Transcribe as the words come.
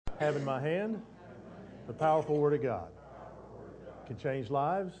have in my hand the powerful Word of God. It can change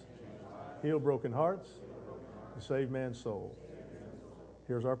lives, heal broken hearts, and save man's soul.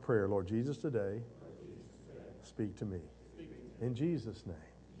 Here's our prayer. Lord Jesus, today, speak to me. In Jesus'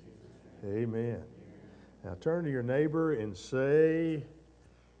 name, amen. Now turn to your neighbor and say,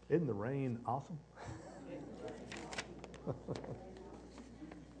 isn't the rain awesome?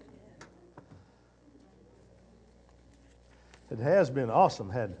 It has been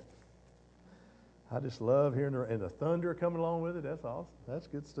awesome, hasn't it? I just love hearing the thunder coming along with it. That's awesome. That's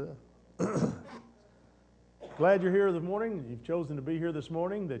good stuff. Glad you're here this morning. You've chosen to be here this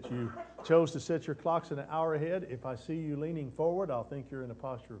morning, that you chose to set your clocks an hour ahead. If I see you leaning forward, I'll think you're in a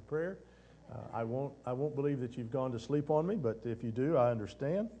posture of prayer. I won't believe that you've gone to sleep on me, but if you do, I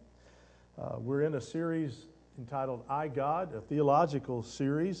understand. We're in a series entitled iGod, a theological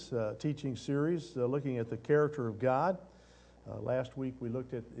series, teaching series, looking at the character of God. Last week we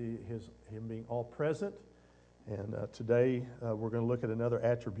looked at Him being all-present, and today we're going to look at another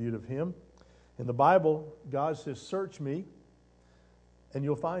attribute of Him. In the Bible, God says, search me and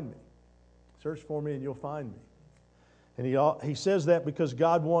you'll find me. Search for me and you'll find me. And he says that because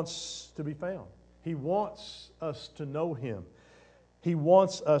God wants to be found. He wants us to know Him. He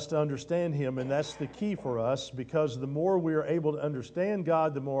wants us to understand Him, and that's the key for us, because the more we are able to understand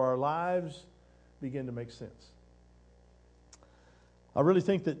God, the more our lives begin to make sense. I really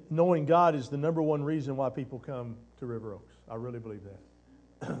think that knowing God is the number one reason why people come to River Oaks. I really believe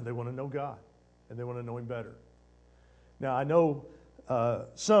that. They want to know God, and they want to know Him better. Now, I know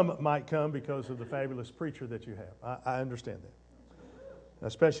some might come because of the fabulous preacher that you have. I understand that,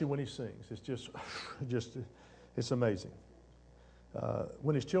 especially when he sings. It's just it's amazing.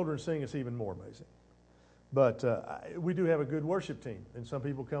 When his children sing, it's even more amazing. But we do have a good worship team, and some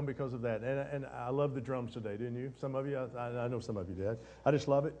people come because of that. And I love the drums today, didn't you? Some of you, I know some of you did. I just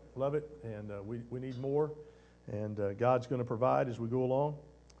love it, and we need more. And God's going to provide as we go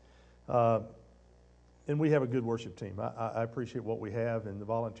along. And we have a good worship team. I appreciate what we have, and the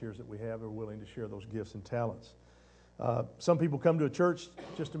volunteers that we have are willing to share those gifts and talents. Some people come to a church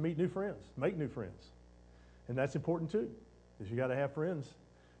just to meet new friends, make new friends. And that's important too, because you got to have friends.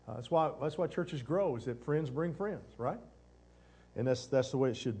 That's why churches grow, is that friends bring friends, right? And that's the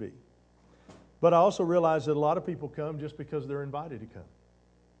way it should be. But I also realize that a lot of people come just because they're invited to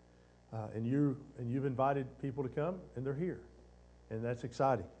come. And you've invited people to come, and they're here. And that's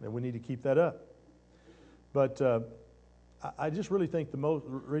exciting, and we need to keep that up. But I just really think the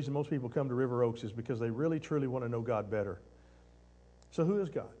reason most people come to River Oaks is because they really, truly want to know God better. So who is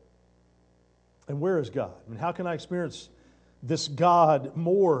God? And where is God? And how can I experience this God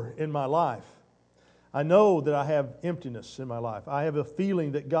more in my life? I know that I have emptiness in my life. I have a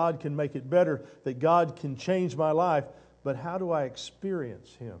feeling that God can make it better, that God can change my life. But how do I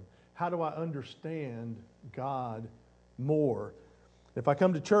experience Him? How do I understand God more? If I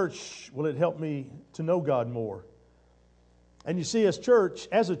come to church, will it help me to know God more? And you see, as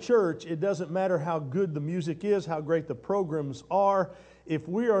a church, it doesn't matter how good the music is, how great the programs are. If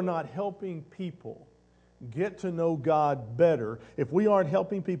we are not helping people get to know God better, if we aren't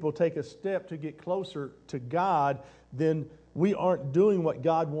helping people take a step to get closer to God, then we aren't doing what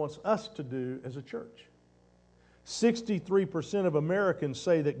God wants us to do as a church. 63% of Americans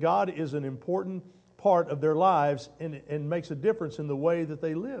say that God is an important part of their lives and makes a difference in the way that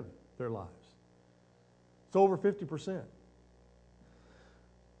they live their lives. It's over 50%.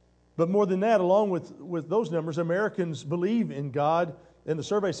 But more than that, along with those numbers, Americans believe in God, and the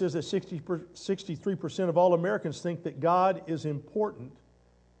survey says that 63% of all Americans think that God is important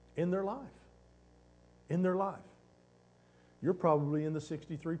in their life. In their life. You're probably in the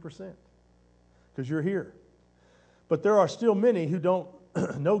 63% because you're here. But there are still many who don't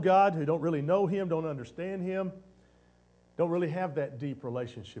know God, who don't really know Him, don't understand Him, don't really have that deep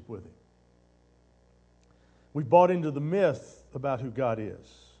relationship with Him. We've bought into the myth about who God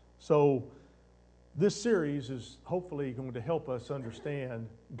is. So this series is hopefully going to help us understand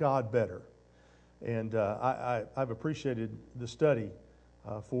God better. And I've appreciated the study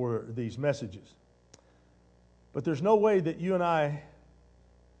for these messages. But there's no way that you and I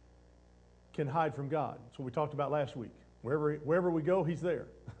can hide from God. That's what we talked about last week. Wherever we go, He's there.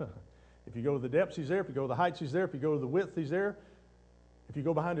 If you go to the depths, He's there. If you go to the heights, He's there. If you go to the width, He's there. If you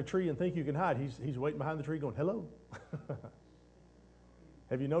go behind a tree and think you can hide, He's waiting behind the tree going, hello.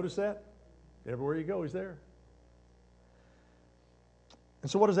 Have you noticed that? Everywhere you go, He's there. And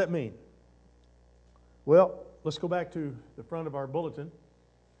so what does that mean? Well, let's go back to the front of our bulletin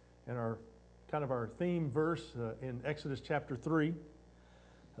and our theme verse in Exodus chapter 3.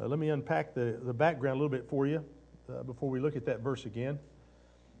 Let me unpack the background a little bit for you before we look at that verse again.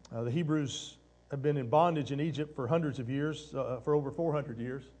 The Hebrews have been in bondage in Egypt for hundreds of years, for over 400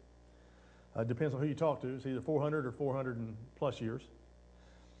 years. Depends on who you talk to. It's either 400 or 400 and plus years.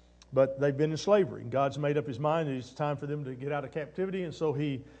 But they've been in slavery. And God's made up his mind that it's time for them to get out of captivity. And so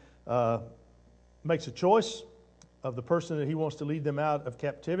he makes a choice of the person that he wants to lead them out of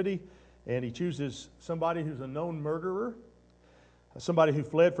captivity. And he chooses somebody who's a known murderer, somebody who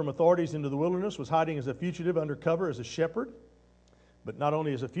fled from authorities into the wilderness, was hiding as a fugitive undercover as a shepherd. But not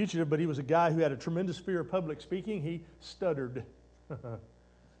only as a fugitive, but he was a guy who had a tremendous fear of public speaking. He stuttered.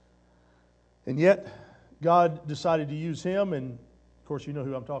 And yet, God decided to use him, and of course you know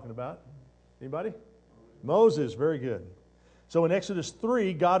who I'm talking about. Anybody? Moses, very good. So in Exodus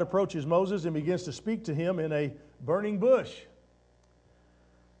 3, God approaches Moses and begins to speak to him in a burning bush.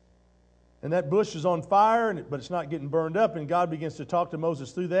 And that bush is on fire, but it's not getting burned up, and God begins to talk to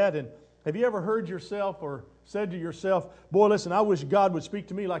Moses through that. And have you ever heard yourself or said to yourself, boy, listen, I wish God would speak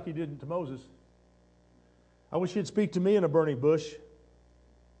to me like he did to Moses. I wish he'd speak to me in a burning bush.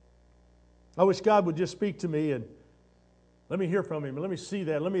 I wish God would just speak to me and let me hear from him and let me see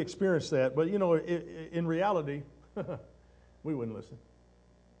that, let me experience that. But, you know, in reality, we wouldn't listen.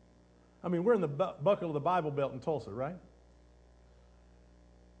 I mean, we're in the buckle of the Bible Belt in Tulsa, right?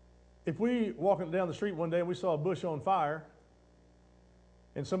 If we walking down the street one day and we saw a bush on fire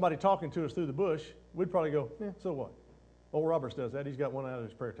and somebody talking to us through the bush, we'd probably go, so what? Old Roberts does that. He's got one out of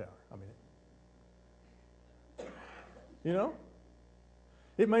his prayer tower. I mean, you know?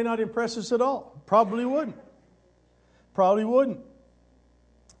 It may not impress us at all. Probably wouldn't. Probably wouldn't.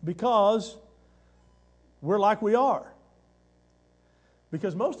 Because we're like we are.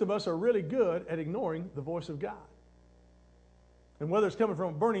 Because most of us are really good at ignoring the voice of God. And whether it's coming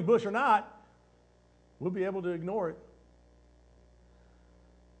from a burning bush or not, we'll be able to ignore it.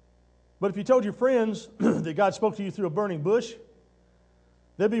 But if you told your friends that God spoke to you through a burning bush,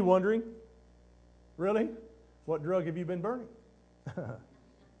 they'd be wondering, really? What drug have you been burning?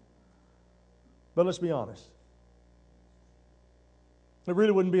 But let's be honest. It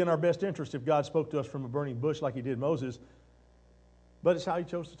really wouldn't be in our best interest if God spoke to us from a burning bush like he did Moses. But it's how he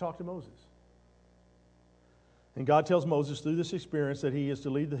chose to talk to Moses. And God tells Moses through this experience that he is to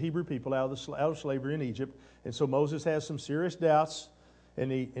lead the Hebrew people out of slavery in Egypt. And so Moses has some serious doubts.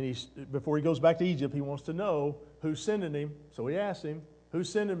 And he before he goes back to Egypt, he wants to know who's sending him. So he asks him, who's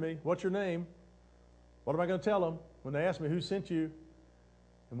sending me? What's your name? What am I going to tell them when they ask me who sent you?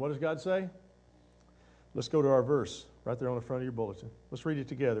 And what does God say? Let's go to our verse right there on the front of your bulletin. Let's read it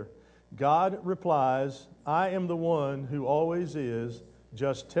together. God replies, I am the one who always is.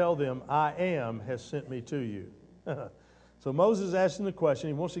 Just tell them I am has sent me to you. So Moses is asking the question.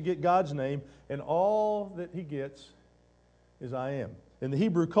 He wants to get God's name, and all that he gets is I am. In the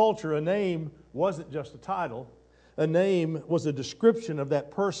Hebrew culture, a name wasn't just a title. A name was a description of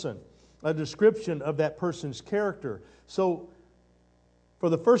that person, a description of that person's character. So for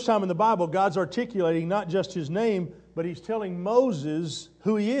the first time in the Bible, God's articulating not just his name, but he's telling Moses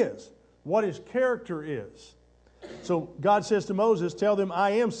who he is, what his character is. So God says to Moses, tell them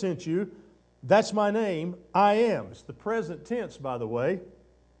I am sent you. That's my name, I am. It's the present tense, by the way,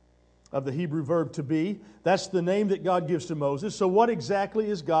 of the Hebrew verb to be. That's the name that God gives to Moses. So what exactly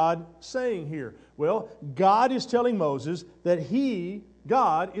is God saying here? Well, God is telling Moses that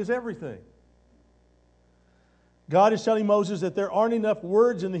God, is everything. God is telling Moses that there aren't enough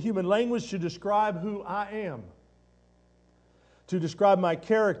words in the human language to describe who I am, to describe my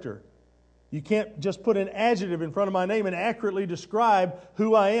character. You can't just put an adjective in front of my name and accurately describe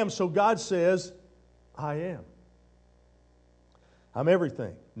who I am. So God says, I am. I'm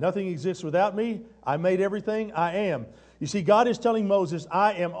everything. Nothing exists without me. I made everything. I am. You see, God is telling Moses,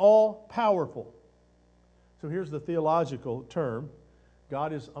 I am all powerful. So here's the theological term.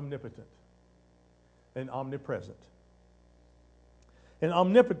 God is omnipotent and omnipresent. And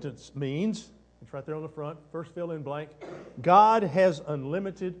omnipotence means, it's right there on the front, first fill in blank, God has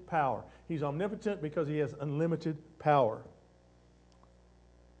unlimited power. He's omnipotent because he has unlimited power.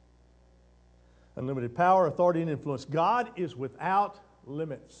 Unlimited power, authority, and influence. God is without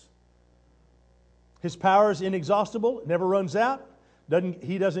limits. His power is inexhaustible. It never runs out.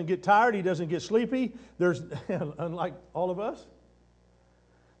 He doesn't get tired. He doesn't get sleepy. Unlike all of us,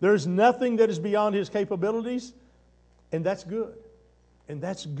 there's nothing that is beyond his capabilities, and that's good. And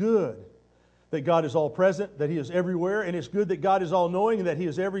that's good that God is all present, that he is everywhere, and it's good that God is all knowing, and that he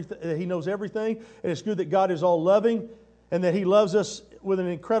is that he knows everything, and it's good that God is all loving, and that he loves us with an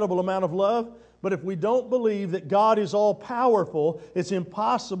incredible amount of love. But if we don't believe that God is all powerful, it's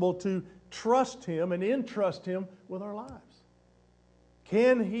impossible to trust him and entrust him with our lives.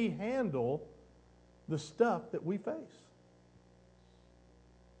 Can he handle the stuff that we face?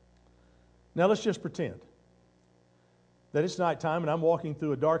 Now let's just pretend that it's nighttime and I'm walking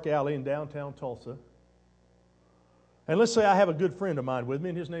through a dark alley in downtown Tulsa. And let's say I have a good friend of mine with me,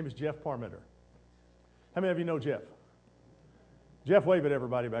 and his name is Jeff Parmenter. How many of you know Jeff? Jeff, wave at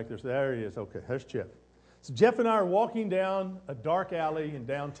everybody back there. There he is. Okay, there's Jeff. So Jeff and I are walking down a dark alley in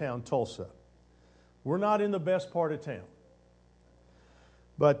downtown Tulsa. We're not in the best part of town.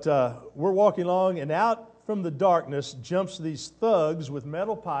 But we're walking along, and out from the darkness jumps these thugs with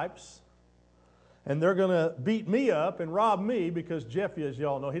metal pipes, and they're going to beat me up and rob me because Jeff, as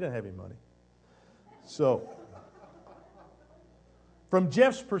y'all know, he doesn't have any money. So, from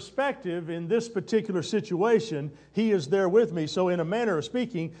Jeff's perspective, in this particular situation, he is there with me. So, in a manner of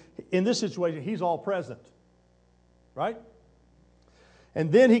speaking, in this situation, he's all present. Right?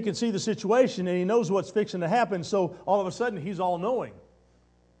 And then he can see the situation, and he knows what's fixing to happen, so all of a sudden, he's all-knowing.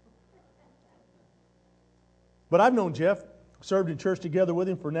 But I've known Jeff, served in church together with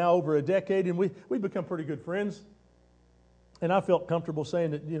him for now over a decade, and we've become pretty good friends. And I felt comfortable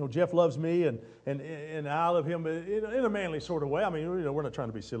saying that, Jeff loves me and I love him, but in a manly sort of way. I mean, we're not trying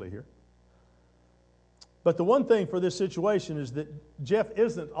to be silly here. But the one thing for this situation is that Jeff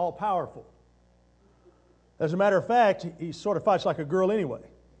isn't all powerful. As a matter of fact, he sort of fights like a girl anyway.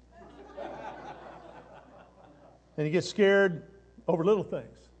 And he gets scared over little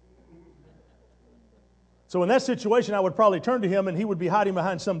things. So in that situation, I would probably turn to him and he would be hiding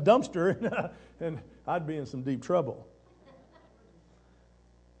behind some dumpster and I'd be in some deep trouble.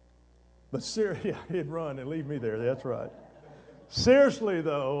 But seriously, he'd run and leave me there. That's right. Seriously,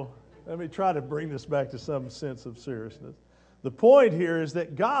 though, let me try to bring this back to some sense of seriousness. The point here is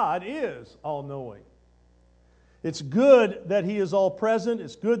that God is all-knowing. It's good that He is all-present.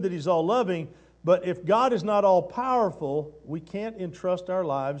 It's good that He's all-loving. But if God is not all-powerful, we can't entrust our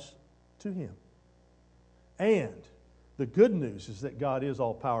lives to Him. And the good news is that God is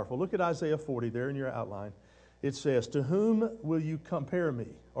all-powerful. Look at Isaiah 40 there in your outline. It says, "To whom will you compare me?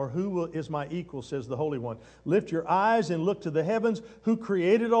 Or who is my equal, says the Holy One. Lift your eyes and look to the heavens. Who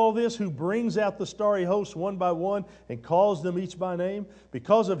created all this? Who brings out the starry hosts one by one and calls them each by name?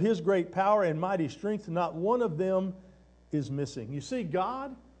 Because of His great power and mighty strength, not one of them is missing." You see,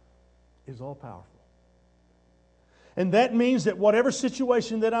 God is all-powerful. And that means that whatever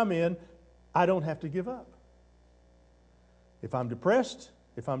situation that I'm in, I don't have to give up. If I'm depressed,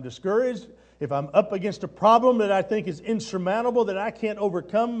 if I'm discouraged, if I'm up against a problem that I think is insurmountable, that I can't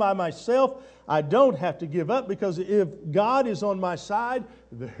overcome by myself, I don't have to give up, because if God is on my side,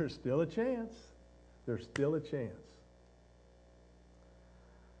 there's still a chance. There's still a chance.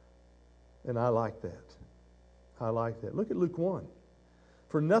 And I like that. I like that. Look at Luke 1.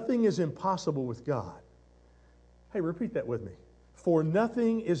 For nothing is impossible with God. Hey, repeat that with me. For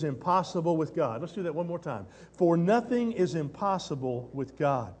nothing is impossible with God. Let's do that one more time. For nothing is impossible with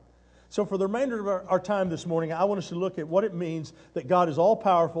God. So for the remainder of our time this morning, I want us to look at what it means that God is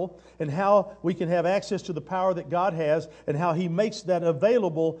all-powerful and how we can have access to the power that God has and how He makes that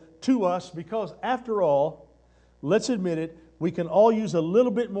available to us, because after all, let's admit it, we can all use a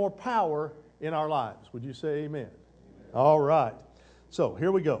little bit more power in our lives. Would you say amen? All right. So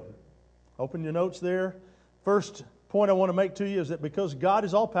here we go. Open your notes there. First point I want to make to you is that because God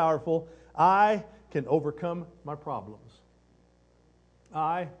is all-powerful, I can overcome my problems.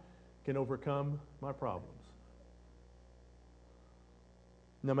 I can overcome my problems.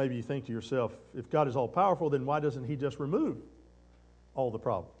 Now maybe you think to yourself, if God is all-powerful, then why doesn't He just remove all the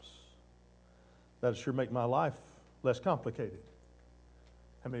problems? That would sure make my life less complicated.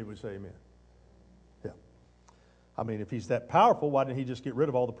 How many would say amen? Yeah. I mean, if He's that powerful, why didn't He just get rid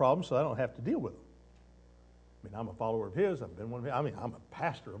of all the problems so I don't have to deal with them? I mean, I'm a follower of His. I've been one of His. I mean, I'm a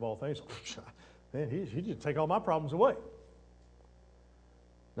pastor of all things. Man, He just take all my problems away.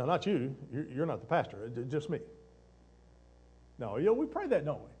 Now, not you. You're not the pastor. Just me. No, we pray that,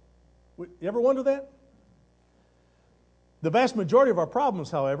 don't we? You ever wonder that? The vast majority of our problems,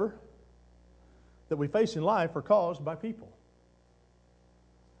 however, that we face in life are caused by people.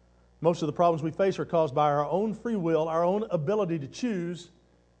 Most of the problems we face are caused by our own free will, our own ability to choose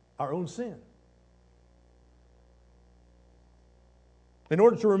our own sin. In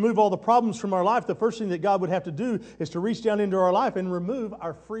order to remove all the problems from our life, the first thing that God would have to do is to reach down into our life and remove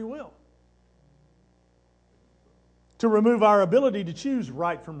our free will. To remove our ability to choose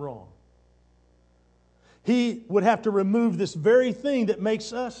right from wrong. He would have to remove this very thing that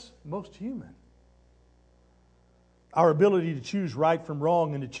makes us most human. Our ability to choose right from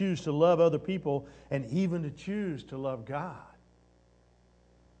wrong and to choose to love other people and even to choose to love God.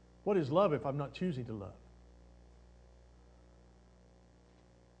 What is love if I'm not choosing to love?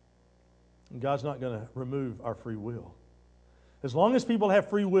 And God's not going to remove our free will. As long as people have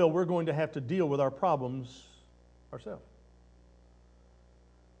free will, we're going to have to deal with our problems ourselves.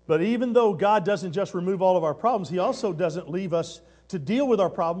 But even though God doesn't just remove all of our problems, He also doesn't leave us to deal with our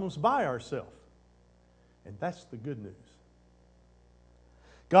problems by ourselves. And that's the good news.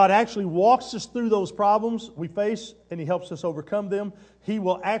 God actually walks us through those problems we face, and He helps us overcome them. He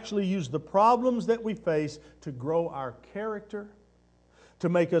will actually use the problems that we face to grow our character, to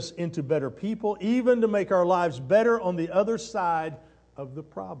make us into better people, even to make our lives better on the other side of the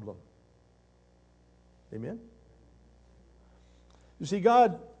problem. Amen? You see,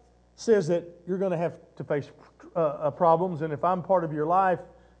 God says that you're going to have to face problems, and if I'm part of your life,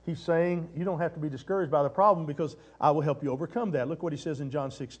 He's saying you don't have to be discouraged by the problem because I will help you overcome that. Look what He says in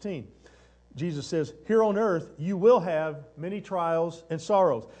John 16. Jesus says, here on earth you will have many trials and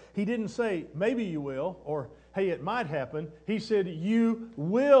sorrows. He didn't say maybe you will or hey, it might happen. He said you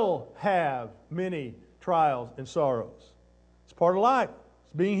will have many trials and sorrows. It's part of life.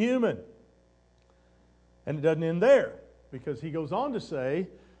 It's being human. And it doesn't end there because He goes on to say,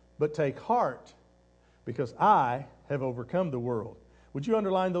 but take heart because I have overcome the world. Would you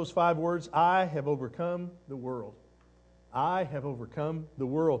underline those 5 words? I have overcome the world. I have overcome the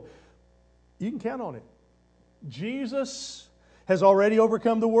world. You can count on it. Jesus has already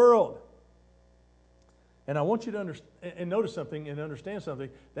overcome the world. And I want you to notice something and understand something.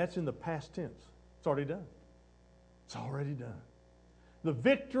 That's in the past tense. It's already done. It's already done. The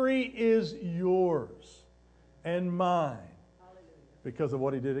victory is yours and mine because of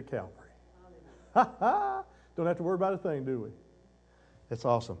what He did at Calvary. Don't have to worry about a thing, do we? That's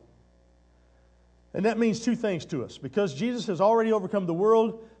awesome. And that means 2 things to us. Because Jesus has already overcome the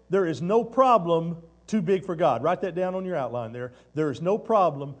world, there is no problem too big for God. Write that down on your outline there. There is no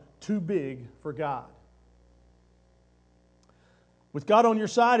problem too big for God. With God on your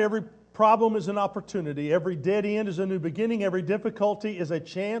side, every problem is an opportunity. Every dead end is a new beginning. Every difficulty is a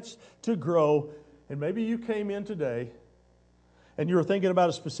chance to grow. And maybe you came in today and you're thinking about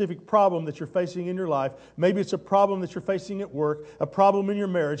a specific problem that you're facing in your life. Maybe it's a problem that you're facing at work, a problem in your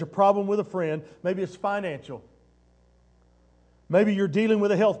marriage, a problem with a friend. Maybe it's financial. Maybe you're dealing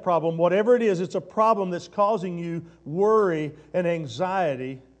with a health problem. Whatever it is, it's a problem that's causing you worry and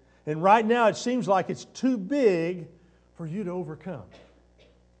anxiety. And right now it seems like it's too big for you to overcome.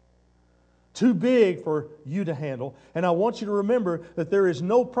 Too big for you to handle. And I want you to remember that there is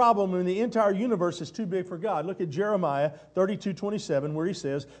no problem in the entire universe that's too big for God. Look at Jeremiah 32:27 where He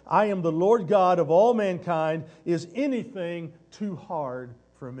says, I am the Lord God of all mankind. Is anything too hard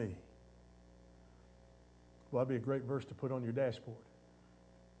for me? Well, that'd be a great verse to put on your dashboard.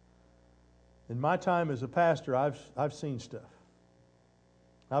 In my time as a pastor, I've seen stuff.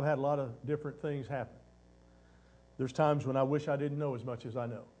 I've had a lot of different things happen. There's times when I wish I didn't know as much as I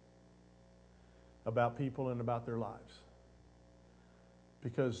know about people and about their lives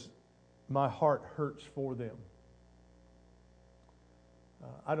because my heart hurts for them.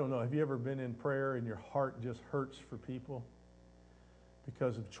 I don't know, have you ever been in prayer and your heart just hurts for people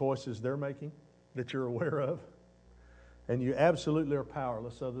because of choices they're making that you're aware of? And you absolutely are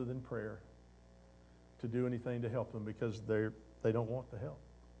powerless other than prayer to do anything to help them because they don't want the help.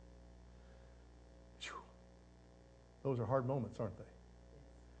 Whew. Those are hard moments, aren't they?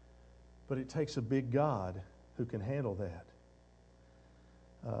 But it takes a big God who can handle that.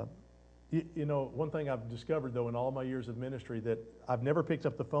 You know, one thing I've discovered, though, in all my years of ministry, that I've never picked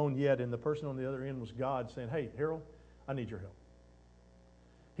up the phone yet, and the person on the other end was God saying, hey, Harold, I need your help.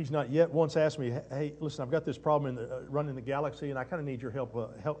 He's not yet once asked me, hey, listen, I've got this problem running the galaxy, and I kind of need your help.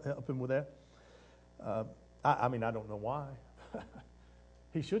 Help him with that. I mean, I don't know why.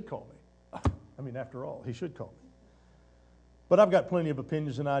 He should call me. I mean, after all, he should call me. But I've got plenty of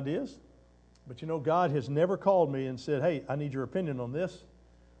opinions and ideas. But you know, God has never called me and said, hey, I need your opinion on this.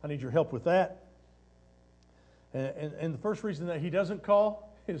 I need your help with that. And the first reason that He doesn't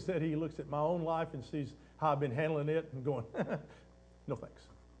call is that He looks at my own life and sees how I've been handling it and going, no thanks.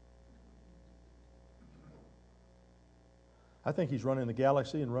 I think He's running the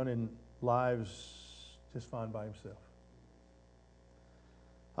galaxy and running lives just fine by Himself.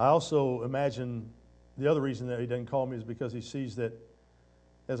 I also imagine the other reason that He doesn't call me is because He sees that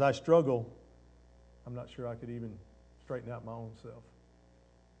as I struggle, I'm not sure I could even straighten out my own self.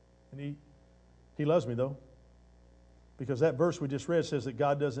 And He loves me, though, because that verse we just read says that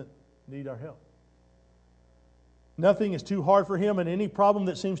God doesn't need our help. Nothing is too hard for Him, and any problem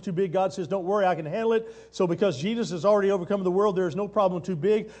that seems too big, God says, don't worry, I can handle it. So because Jesus has already overcome the world, there is no problem too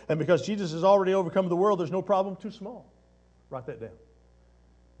big, and because Jesus has already overcome the world, there's no problem too small. Write that down.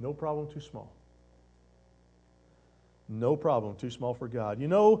 No problem too small. No problem. Too small for God. You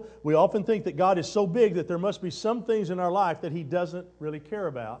know, we often think that God is so big that there must be some things in our life that He doesn't really care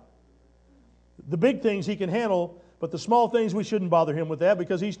about. The big things He can handle, but the small things we shouldn't bother Him with that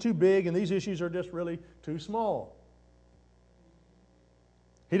because He's too big and these issues are just really too small.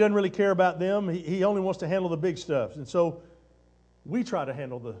 He doesn't really care about them. He only wants to handle the big stuff. And so we try to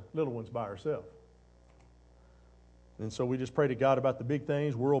handle the little ones by ourselves. And so we just pray to God about the big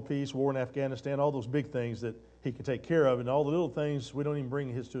things, world peace, war in Afghanistan, all those big things that He can take care of. And all the little things, we don't even bring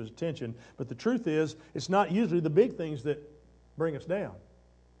to His attention. But the truth is, it's not usually the big things that bring us down.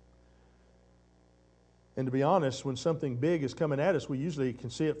 And to be honest, when something big is coming at us, we usually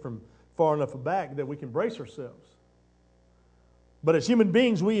can see it from far enough back that we can brace ourselves. But as human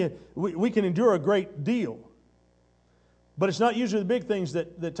beings, we can endure a great deal. But it's not usually the big things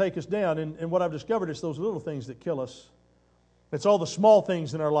that take us down. And what I've discovered is those little things that kill us. It's all the small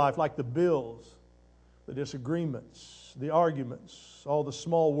things in our life, like the bills, the disagreements, the arguments, all the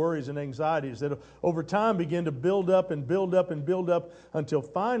small worries and anxieties that over time begin to build up and build up and build up until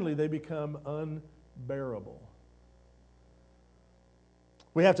finally they become unbearable.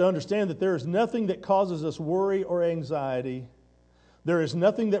 We have to understand that there is nothing that causes us worry or anxiety. There is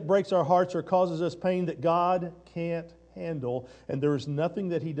nothing that breaks our hearts or causes us pain that God can't handle, and there is nothing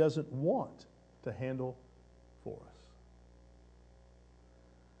that He doesn't want to handle for us.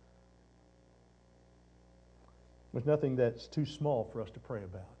 There's nothing that's too small for us to pray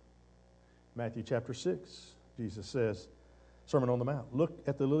about. Matthew chapter 6, Jesus says, Sermon on the Mount, look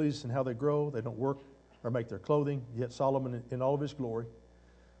at the lilies and how they grow. They don't work or make their clothing, yet Solomon in all of his glory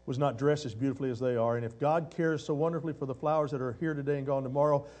was not dressed as beautifully as they are. And if God cares so wonderfully for the flowers that are here today and gone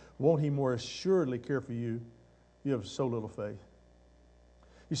tomorrow, won't He more assuredly care for you? You have so little faith.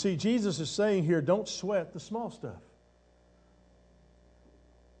 You see, Jesus is saying here, don't sweat the small stuff.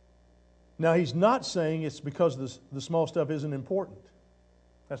 Now, He's not saying it's because the small stuff isn't important.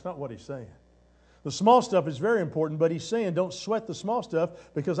 That's not what He's saying. The small stuff is very important, but He's saying don't sweat the small stuff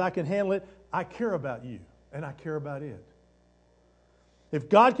because I can handle it. I care about you, and I care about it. If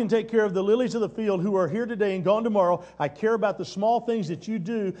God can take care of the lilies of the field who are here today and gone tomorrow, I care about the small things that you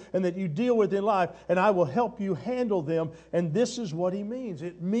do and that you deal with in life, and I will help you handle them. And this is what He means.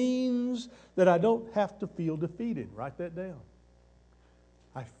 It means that I don't have to feel defeated. Write that down.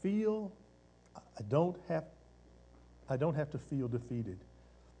 I don't have to feel defeated.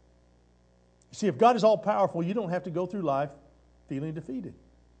 You see, if God is all powerful, you don't have to go through life feeling defeated.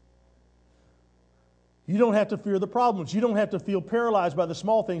 You don't have to fear the problems. You don't have to feel paralyzed by the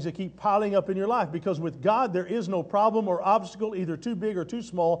small things that keep piling up in your life, because with God there is no problem or obstacle, either too big or too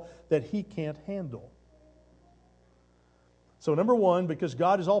small, that He can't handle. So number one, because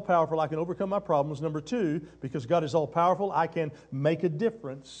God is all powerful, I can overcome my problems. Number two, because God is all powerful, I can make a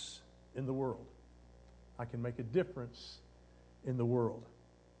difference in the world. I can make a difference in the world.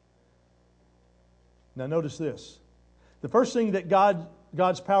 Now notice this. The first thing that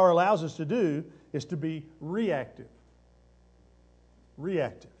God's power allows us to do is to be reactive.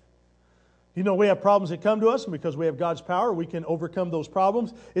 Reactive. You know, we have problems that come to us, and because we have God's power, we can overcome those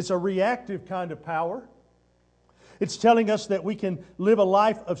problems. It's a reactive kind of power. It's telling us that we can live a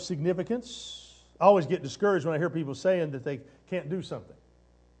life of significance. I always get discouraged when I hear people saying that they can't do something.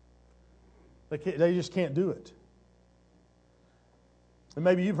 They just can't do it. And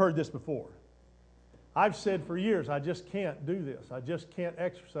maybe you've heard this before. I've said for years, I just can't do this. I just can't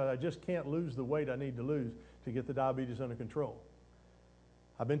exercise. I just can't lose the weight I need to lose to get the diabetes under control.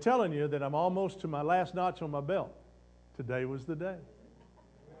 I've been telling you that I'm almost to my last notch on my belt. Today was the day.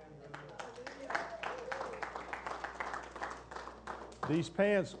 These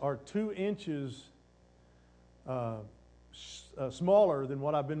pants are 2 inches smaller than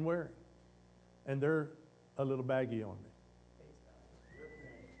what I've been wearing. And they're a little baggy on me.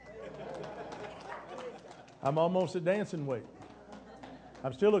 I'm almost at dancing weight.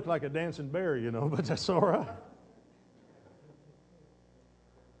 I still look like a dancing bear, you know, but that's all right.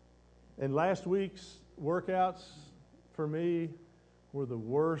 And last week's workouts for me were the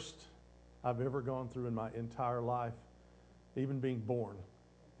worst I've ever gone through in my entire life, even being born.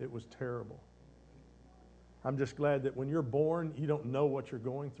 It was terrible. I'm just glad that when you're born, you don't know what you're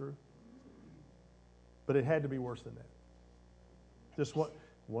going through. But it had to be worse than that. Just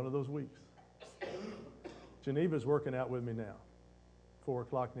one of those weeks. Geneva's working out with me now, 4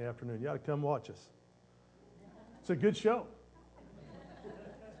 o'clock in the afternoon. You ought to come watch us. It's a good show.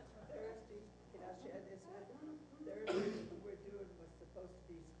 Thursday, can I share this with you? Thursday, we're doing what's supposed to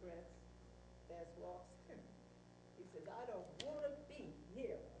be sprints, fast walks. He says, I don't want to be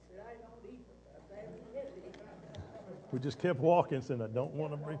here. I said, I don't either. I'm glad we did it. We just kept walking, saying, I don't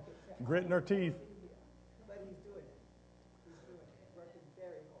want to be gritting our teeth. But he's doing it.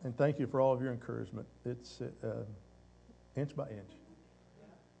 And thank you for all of your encouragement. It's inch by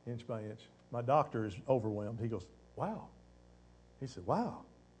inch by inch. My doctor is overwhelmed. He goes, wow. He said, wow.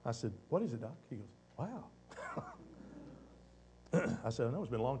 I said, what is it, Doc? He goes, wow. I said, I know,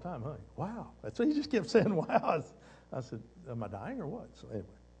 it's been a long time, honey. Wow. That's what he just kept saying, wow. I said, am I dying or what? So anyway,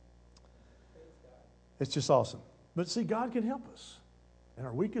 it's just awesome. But see, God can help us. In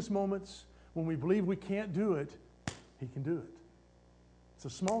our weakest moments, when we believe we can't do it, He can do it. It's a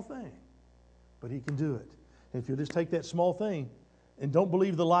small thing, but He can do it. And if you'll just take that small thing and don't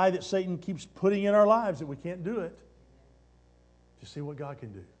believe the lie that Satan keeps putting in our lives that we can't do it, just see what God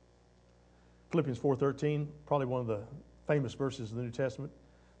can do. Philippians 4:13, probably one of the famous verses in the New Testament.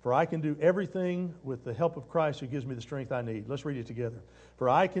 For I can do everything with the help of Christ who gives me the strength I need. Let's read it together. For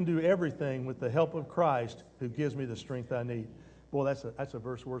I can do everything with the help of Christ who gives me the strength I need. Boy, that's a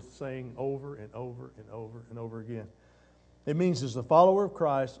verse worth saying over and over and over and over again. It means as a follower of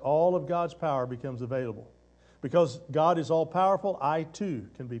Christ, all of God's power becomes available. Because God is all powerful, I too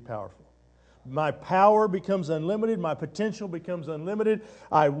can be powerful. My power becomes unlimited. My potential becomes unlimited.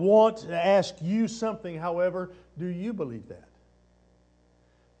 I want to ask you something, however. Do you believe that?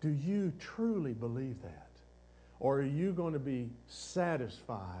 Do you truly believe that? Or are you going to be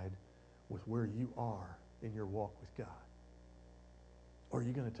satisfied with where you are in your walk with God? Or are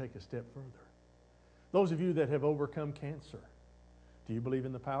you going to take a step further? Those of you that have overcome cancer, do you believe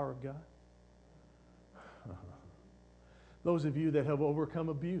in the power of God? Those of you that have overcome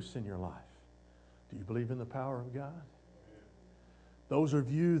abuse in your life, do you believe in the power of God? Those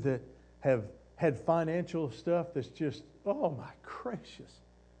of you that have had financial stuff that's just, oh my gracious,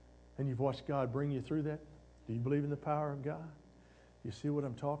 and you've watched God bring you through that, do you believe in the power of God? You see what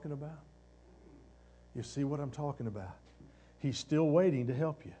I'm talking about? You see what I'm talking about? He's still waiting to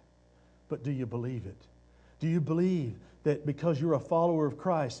help you. But do you believe it? Do you believe that because you're a follower of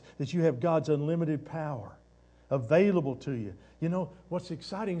Christ, that you have God's unlimited power available to you? You know, what's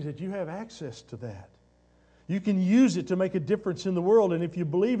exciting is that you have access to that. You can use it to make a difference in the world. And if you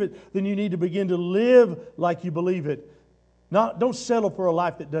believe it, then you need to begin to live like you believe it. Don't settle for a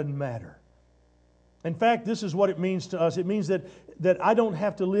life that doesn't matter. In fact, this is what it means to us. It means that I don't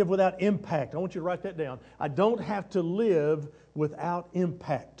have to live without impact. I want you to write that down. I don't have to live without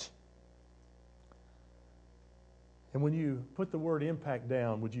impact. And when you put the word impact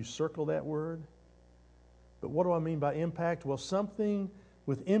down, would you circle that word? But what do I mean by impact? Well, something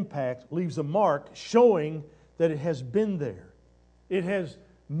with impact leaves a mark showing that it has been there. It has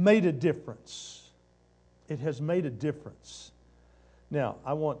made a difference. It has made a difference. Now,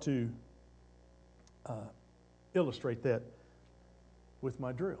 I want to illustrate that with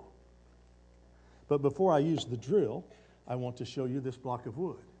my drill. But before I use the drill, I want to show you this block of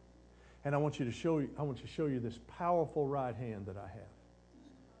wood. And I want to show you this powerful right hand that I have.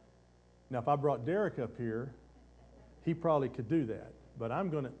 Now, if I brought Derek up here, he probably could do that. But I'm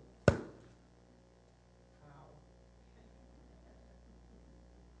going to...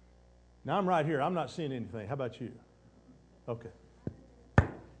 Now, I'm right here. I'm not seeing anything. How about you? Okay.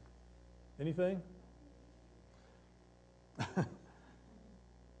 Anything?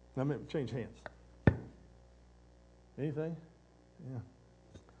 Let me change hands. Anything? Yeah.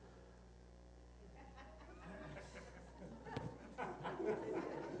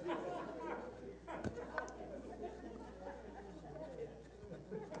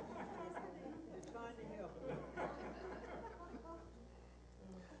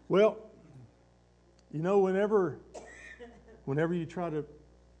 Well, you know, whenever you try to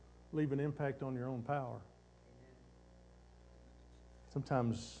leave an impact on your own power,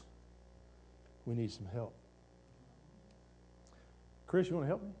 sometimes we need some help. Chris, you want to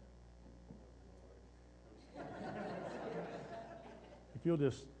help me? If you'll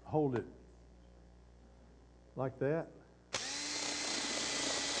just hold it like that.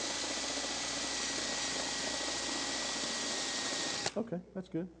 Okay, that's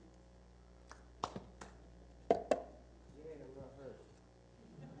good.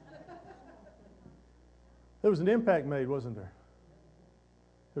 There was an impact made, wasn't there?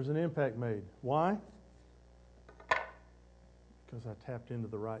 There was an impact made. Why? Because I tapped into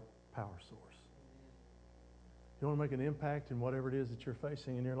the right power source. You want to make an impact in whatever it is that you're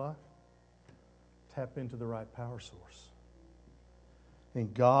facing in your life? Tap into the right power source.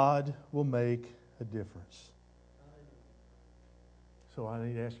 And God will make a difference. So I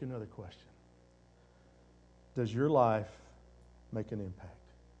need to ask you another question. Does your life make an impact?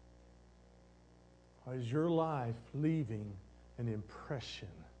 Or is your life leaving an impression?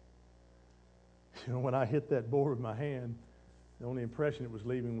 You know, when I hit that board with my hand, the only impression it was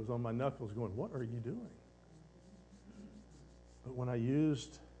leaving was on my knuckles going, what are you doing? But when I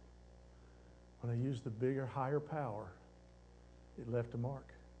used When I used the bigger, higher power, it left a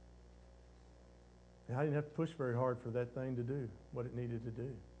mark. And I didn't have to push very hard for that thing to do what it needed to do.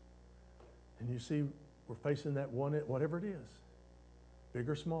 And you see, we're facing that one, whatever it is, big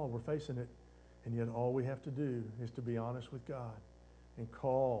or small, we're facing it. And yet all we have to do is to be honest with God and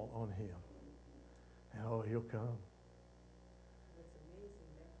call on Him. And oh, He'll come. It's amazing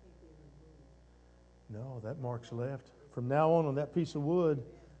that can't be removed. No, that mark's left. From now on that piece of wood,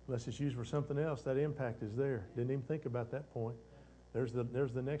 unless it's used for something else, that impact is there. Didn't even think about that point. There's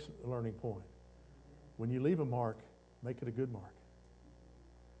the next learning point. When you leave a mark, make it a good mark.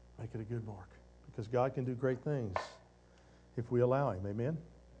 Make it a good mark. Because God can do great things if we allow Him. Amen?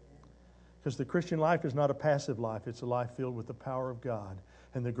 Because the Christian life is not a passive life. It's a life filled with the power of God.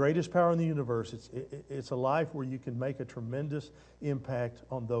 And the greatest power in the universe, it's a life where you can make a tremendous impact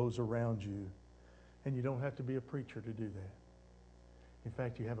on those around you. And you don't have to be a preacher to do that. In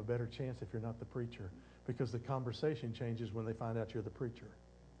fact, you have a better chance if you're not the preacher, because the conversation changes when they find out you're the preacher.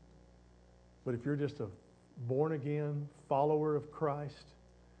 But if you're just a born-again follower of Christ,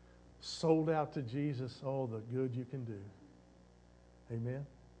 sold out to Jesus, oh, the good you can do. Amen?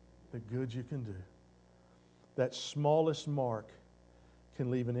 The good you can do. That smallest mark can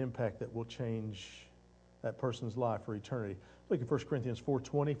leave an impact that will change that person's life for eternity. Look at 1 Corinthians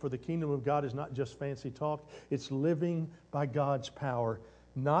 4:20. For the kingdom of God is not just fancy talk. It's living by God's power.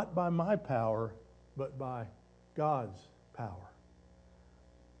 Not by my power, but by God's power.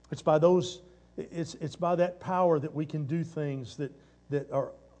 It's by that power that we can do things that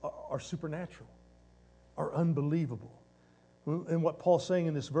are supernatural, are unbelievable. And what Paul's saying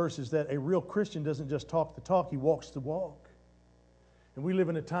in this verse is that a real Christian doesn't just talk the talk, he walks the walk. And we live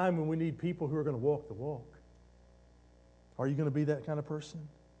in a time when we need people who are going to walk the walk. Are you going to be that kind of person?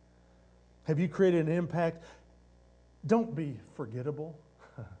 Have you created an impact? Don't be forgettable.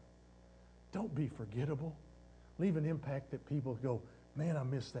 Don't be forgettable. Leave an impact that people go, man, I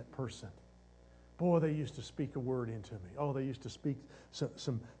miss that person. Boy, they used to speak a word into me. Oh, they used to speak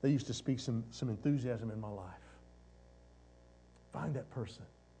some enthusiasm in my life. Find that person.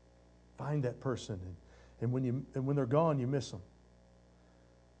 Find that person. And when they're gone, you miss them.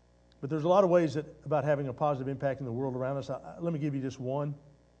 But there's a lot of ways about having a positive impact in the world around us. Let me give you just one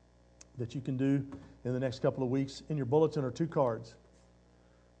that you can do in the next couple of weeks. In your bulletin are 2 cards,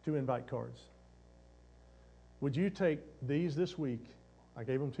 2 invite cards. Would you take these this week? I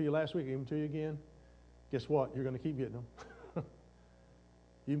gave them to you last week. I gave them to you again. Guess what? You're going to keep getting them.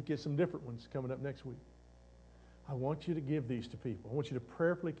 You can get some different ones coming up next week. I want you to give these to people. I want you to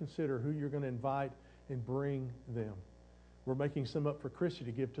prayerfully consider who you're going to invite and bring them. We're making some up for Chrissy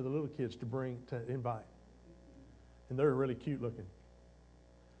to give to the little kids to invite. And they're really cute looking.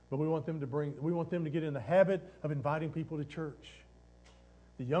 But we want them to get in the habit of inviting people to church.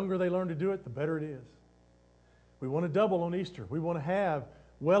 The younger they learn to do it, the better it is. We want to double on Easter. We want to have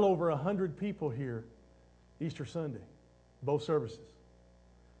well over 100 people here Easter Sunday, both services.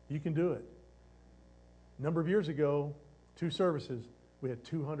 You can do it. A number of years ago, 2 services, we had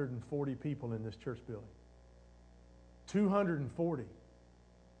 240 people in this church building. 240.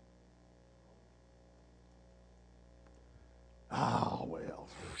 Oh, well,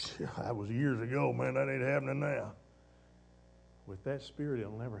 that was years ago, man. That ain't happening now. With that spirit,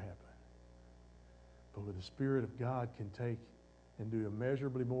 it'll never happen. But with the Spirit of God can take and do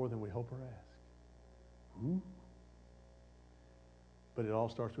immeasurably more than we hope or ask. Ooh. But it all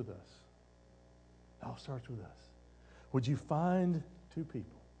starts with us. It all starts with us. Would you find 2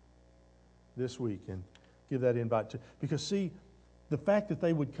 people this week and give that invite to? Because see, the fact that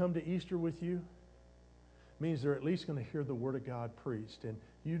they would come to Easter with you means they're at least going to hear the Word of God preached. And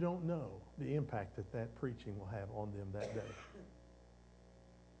you don't know the impact that preaching will have on them that day.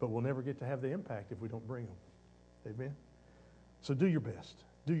 But we'll never get to have the impact if we don't bring them. Amen? So do your best.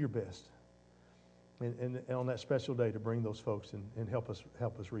 Do your best. And on that special day to bring those folks and help us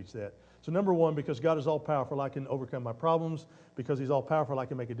reach that. So number 1, because God is all-powerful, I can overcome my problems. Because He's all-powerful, I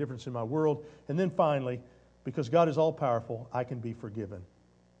can make a difference in my world. And then finally, because God is all-powerful, I can be forgiven.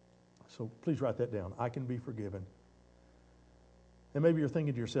 So please write that down. I can be forgiven. And maybe you're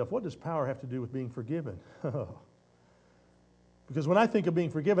thinking to yourself, what does power have to do with being forgiven? Because when I think of being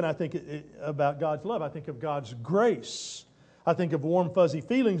forgiven, I think about God's love. I think of God's grace. I think of warm, fuzzy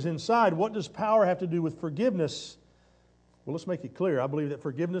feelings inside. What does power have to do with forgiveness? Well, let's make it clear. I believe that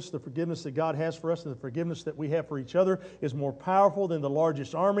forgiveness, the forgiveness that God has for us and the forgiveness that we have for each other is more powerful than the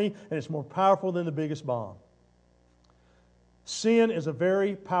largest army, and it's more powerful than the biggest bomb. Sin is a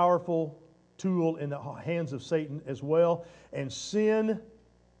very powerful tool in the hands of Satan as well, and sin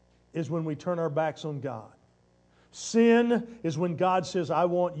is when we turn our backs on God. Sin is when God says, I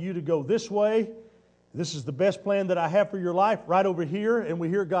want you to go this way. This is the best plan that I have for your life, right over here. And we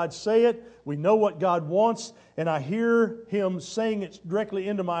hear God say it. We know what God wants. And I hear Him saying it directly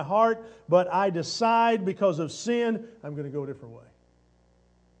into my heart. But I decide because of sin, I'm going to go a different way.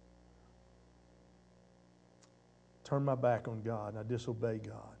 Turn my back on God and I disobey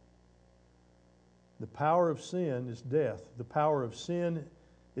God. The power of sin is death. The power of sin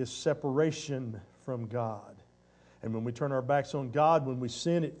is separation from God. And when we turn our backs on God, when we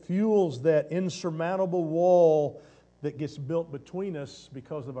sin, it fuels that insurmountable wall that gets built between us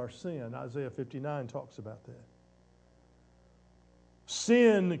because of our sin. Isaiah 59 talks about that.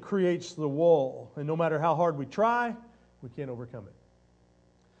 Sin creates the wall, and no matter how hard we try, we can't overcome it.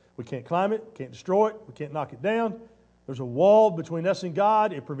 We can't climb it, can't destroy it, we can't knock it down. There's a wall between us and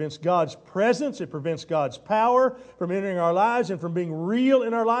God. It prevents God's presence. It prevents God's power from entering our lives and from being real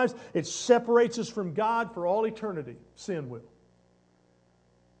in our lives. It separates us from God for all eternity. Sin will.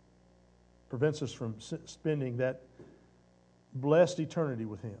 Prevents us from spending that blessed eternity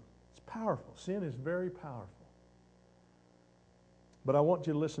with Him. It's powerful. Sin is very powerful. But I want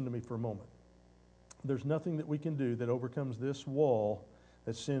you to listen to me for a moment. There's nothing that we can do that overcomes this wall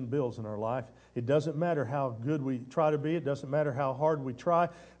that sin builds in our life. It doesn't matter how good we try to be. It doesn't matter how hard we try.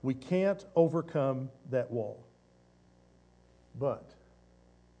 We can't overcome that wall. But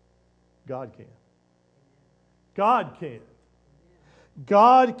God can. God can.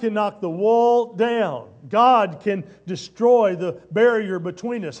 God can knock the wall down. God can destroy the barrier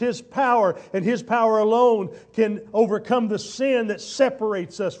between us. His power and His power alone can overcome the sin that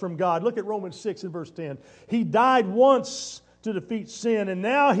separates us from God. Look at Romans 6 and verse 10. He died once to defeat sin, and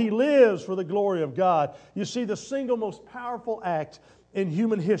now He lives for the glory of God. You see, the single most powerful act in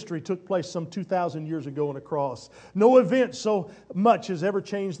human history took place some 2,000 years ago on a cross. No event so much has ever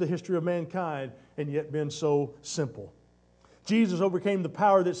changed the history of mankind and yet been so simple. Jesus overcame the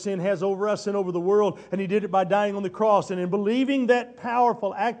power that sin has over us and over the world, and He did it by dying on the cross. And in believing that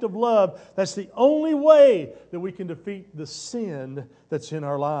powerful act of love, that's the only way that we can defeat the sin that's in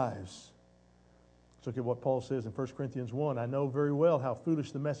our lives. Let's look at what Paul says in 1 Corinthians 1. I know very well how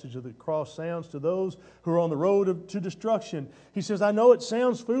foolish the message of the cross sounds to those who are on the road to destruction. He says, I know it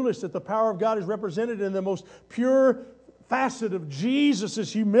sounds foolish that the power of God is represented in the most pure facet of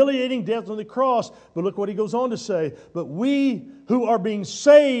Jesus' humiliating death on the cross. But look what he goes on to say. But we who are being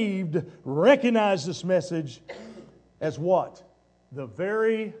saved recognize this message as what? The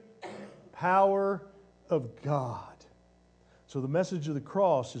very power of God. So the message of the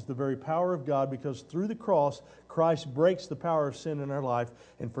cross is the very power of God, because through the cross, Christ breaks the power of sin in our life.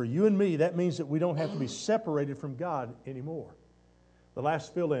 And for you and me, that means that we don't have to be separated from God anymore. The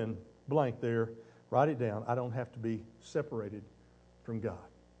last fill-in blank there, write it down. I don't have to be separated from God.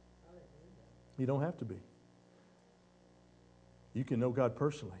 You don't have to be. You can know God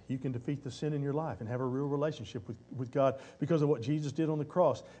personally. You can defeat the sin in your life and have a real relationship with God because of what Jesus did on the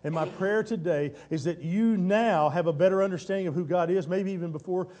cross. And my prayer today is that you now have a better understanding of who God is, maybe even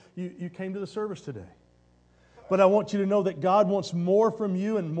before you came to the service today. But I want you to know that God wants more from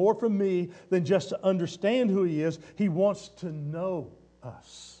you and more from me than just to understand who He is. He wants to know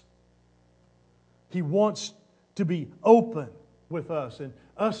us. He wants to be open with us and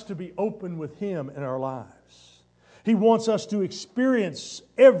us to be open with Him in our lives. He wants us to experience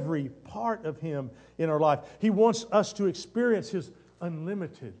every part of Him in our life. He wants us to experience His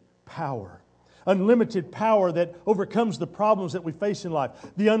unlimited power. Unlimited power that overcomes the problems that we face in life.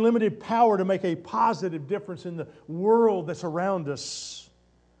 The unlimited power to make a positive difference in the world that's around us.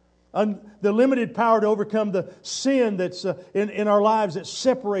 The limited power to overcome the sin that's in our lives that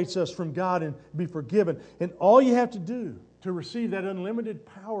separates us from God and be forgiven. And all you have to do to receive that unlimited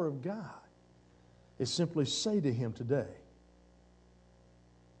power of God is simply say to Him today,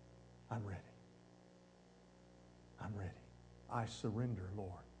 I'm ready. I'm ready. I surrender, Lord,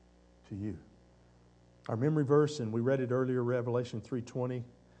 to You. Our memory verse, and we read it earlier, Revelation 3:20.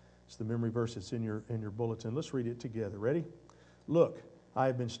 It's the memory verse that's in your bulletin. Let's read it together. Ready? Look, I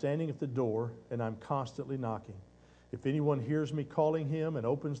have been standing at the door, and I'm constantly knocking. If anyone hears me calling him and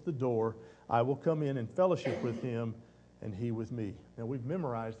opens the door, I will come in and fellowship with him and he with me. Now, we've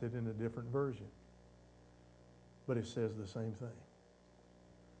memorized it in a different version, but it says the same thing.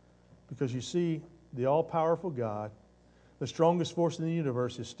 Because you see, the all-powerful God, the strongest force in the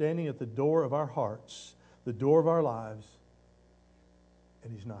universe, is standing at the door of our hearts, the door of our lives,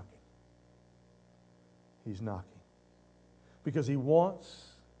 and He's knocking. He's knocking. Because He wants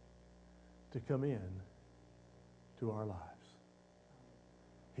to come in to our lives.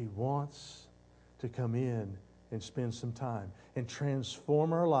 He wants to come in and spend some time and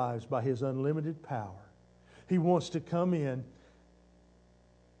transform our lives by His unlimited power. He wants to come in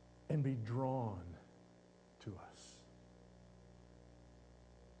and be drawn to us.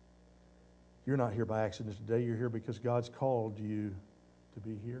 You're not here by accident today. You're here because God's called you to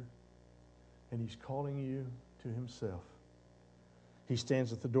be here. And He's calling you to Himself. He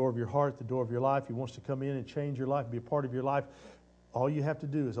stands at the door of your heart, the door of your life. He wants to come in and change your life, be a part of your life. All you have to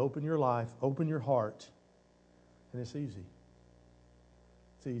do is open your life, open your heart, and it's easy.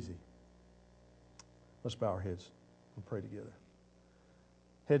 It's easy. Let's bow our heads and pray together.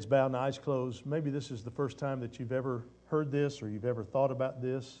 Heads bowed and eyes closed. Maybe this is the first time that you've ever heard this or you've ever thought about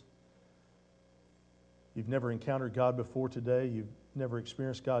this. You've never encountered God before today. You've never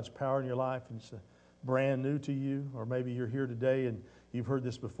experienced God's power in your life, and it's brand new to you. Or maybe you're here today and you've heard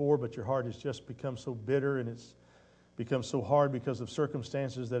this before, but your heart has just become so bitter and it's become so hard because of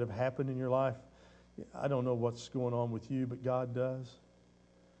circumstances that have happened in your life. I don't know what's going on with you, but God does.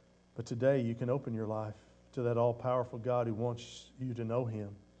 But today you can open your life to that all-powerful God who wants you to know Him.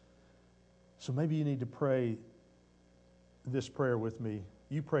 So maybe you need to pray this prayer with me.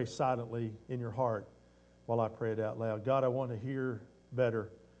 You pray silently in your heart while I pray it out loud. God, I want to hear better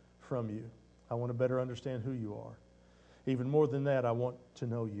from you. I want to better understand who you are. Even more than that, I want to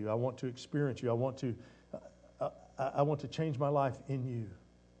know you. I want to experience you. I want to change my life in you.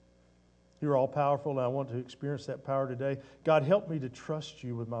 You're all powerful, and I want to experience that power today. God, help me to trust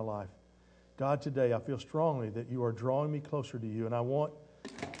you with my life. God, today I feel strongly that you are drawing me closer to you, and I want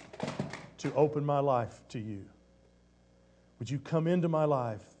to open my life to you. Would you come into my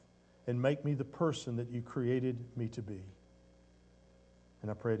life and make me the person that you created me to be? And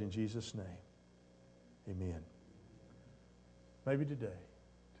I pray it in Jesus' name. Amen. Maybe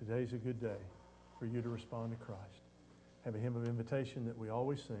today's a good day for you to respond to Christ. Have a hymn of invitation that we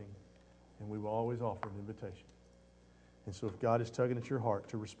always sing, and we will always offer an invitation. And so if God is tugging at your heart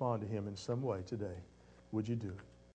to respond to Him in some way today, would you do it?